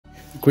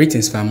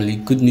Greetings family,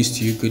 good news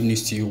to you, good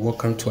news to you.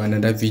 Welcome to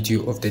another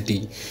video of the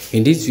day.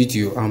 In this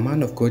video, our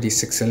man of God,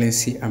 His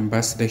Excellency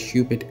Ambassador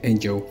Uebert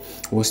Angel,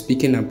 was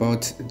speaking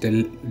about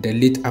the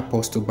late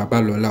apostle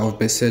Babalola of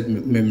blessed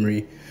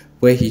memory,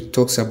 where he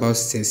talks about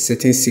a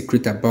certain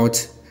secret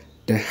about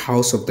the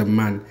house of the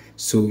man.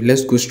 So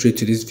let's go straight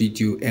to this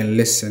video and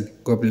listen.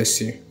 God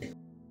bless you.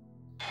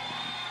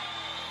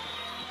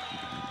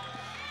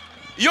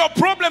 Your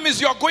problem is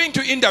you're going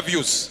to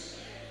interviews.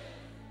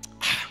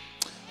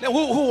 Now,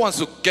 who wants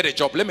to get a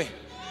job? Let me.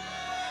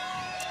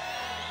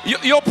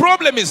 Your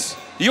problem is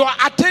you are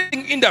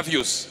attending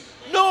interviews.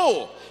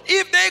 No.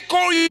 If they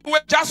call you,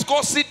 just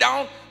go sit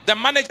down. The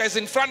manager is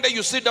in front there.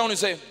 You sit down and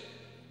say,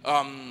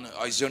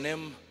 is your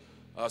name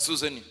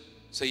Susan?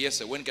 Say, yes,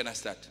 sir. When can I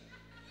start?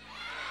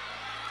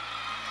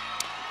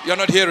 You're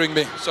not hearing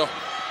me. So,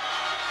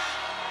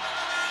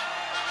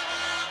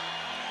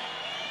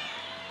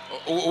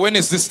 when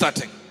is this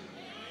starting?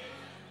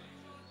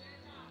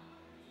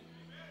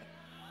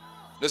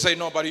 They say,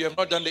 no, but you have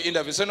not done the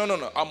interview. Say,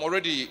 no, I'm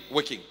already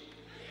working.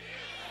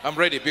 I'm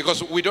ready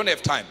because we don't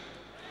have time.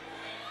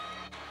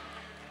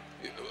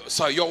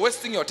 So you're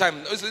wasting your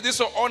time. This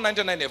all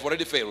 99 have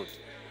already failed.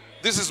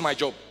 This is my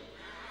job.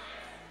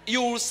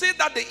 You will say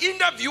that the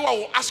interviewer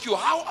will ask you,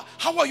 how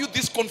are you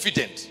this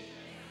confident?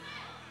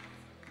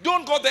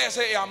 Don't go there and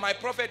say, yeah, my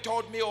prophet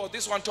told me, or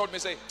this one told me.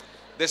 Say,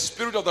 the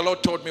Spirit of the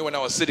Lord told me when I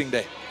was sitting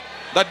there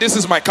that this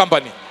is my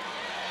company.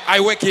 I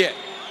work here.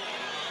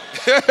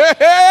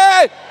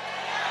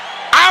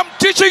 I'm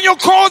teaching you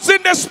codes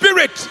in the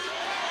Spirit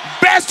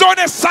based on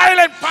a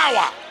silent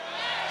power.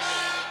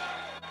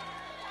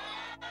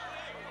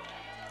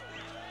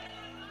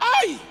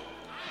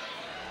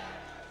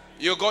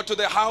 You go to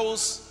the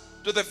house,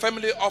 to the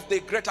family of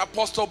the great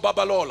apostle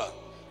Babalola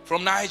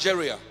from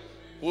Nigeria,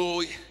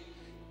 who,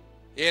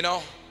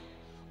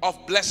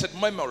 of blessed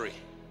memory.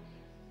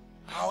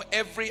 How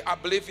I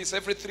believe it's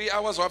every 3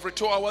 hours or every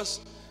 2 hours,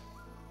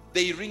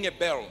 they ring a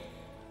bell.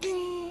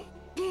 Ding,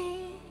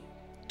 ding.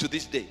 To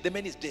this day, the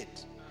man is dead.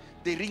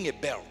 They ring a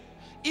bell.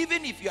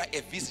 Even if you are a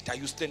visitor,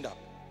 you stand up.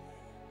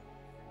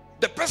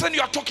 The person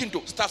you are talking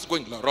to starts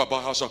going for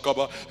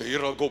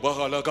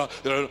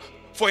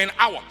an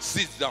hour.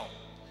 Sits down.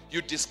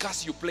 You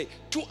discuss, you play.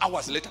 2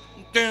 hours later,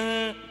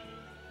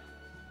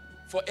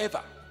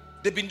 forever.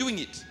 They've been doing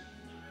it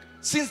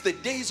since the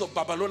days of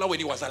Babalola when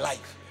he was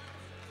alive.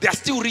 They are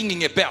still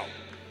ringing a bell.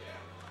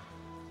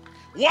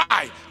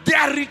 Why? They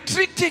are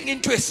retreating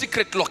into a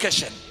secret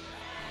location.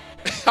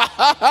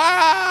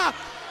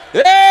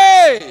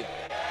 Hey!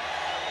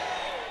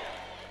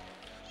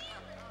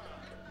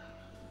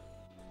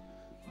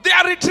 They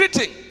are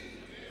retreating.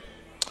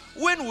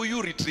 When will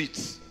you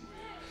retreat?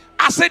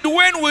 I said,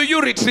 when will you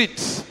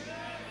retreat?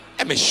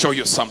 Let me show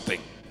you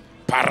something.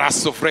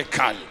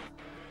 Parasofrekal.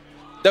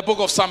 The book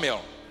of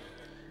Samuel.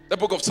 The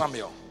book of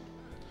Samuel.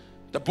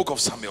 The book of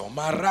Samuel.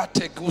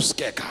 Marate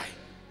guskekai.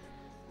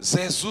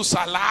 Zezus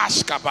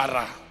alash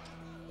kabara.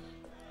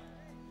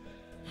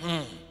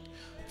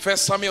 1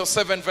 Samuel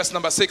 7 verse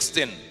number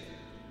 16.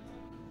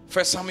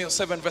 1 Samuel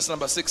 7 verse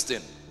number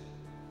 16.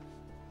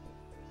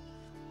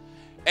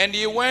 And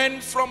he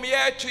went from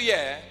year to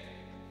year.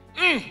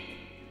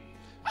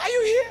 Are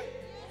you here?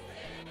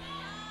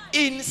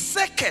 In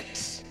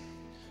Sekhet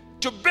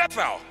to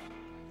Bethel.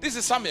 This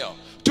is Samuel.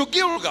 To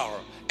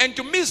Gilgal and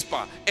to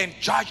Mizpah, and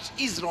judged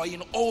Israel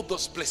in all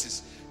those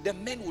places. The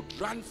men would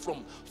run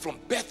from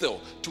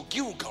Bethel to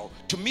Gilgal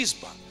to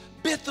Mizpah.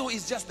 Bethel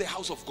is just the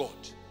house of God.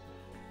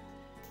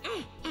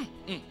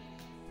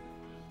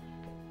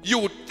 You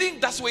would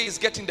think that's where he's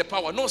getting the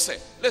power. No, sir.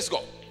 Let's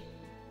go.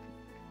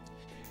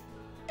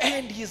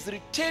 And his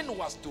return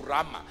was to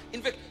Ramah.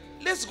 In fact,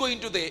 let's go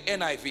into the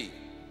NIV.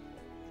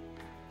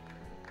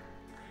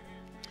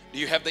 Do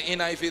you have the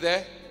NIV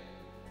there?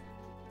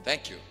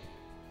 Thank you.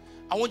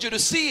 I want you to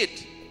see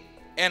it.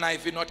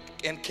 NIV, not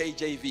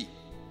NKJV.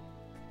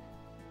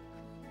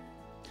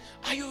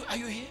 Are you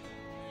here?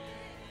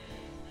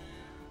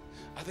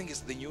 I think it's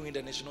the New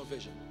International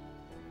Version.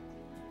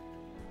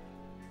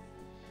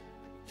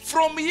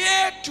 From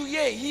year to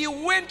year, he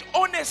went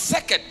on a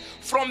second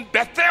from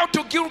Bethel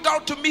to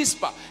Gilgal to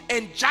Mizpah,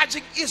 and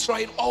judging Israel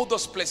in all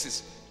those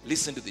places.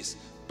 Listen to this.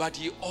 But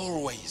he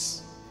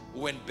always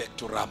went back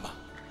to Ramah.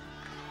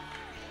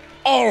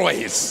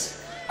 Always.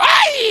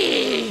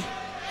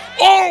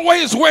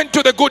 Always went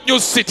to the good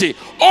news city.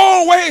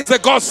 Always the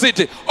God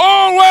city.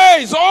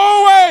 Always.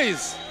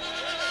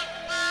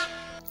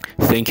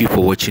 Thank you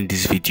for watching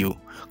this video.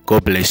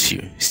 God bless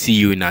you. See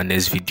you in our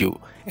next video.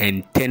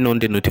 And turn on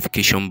the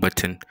notification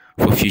button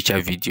for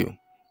future video.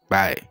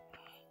 Bye.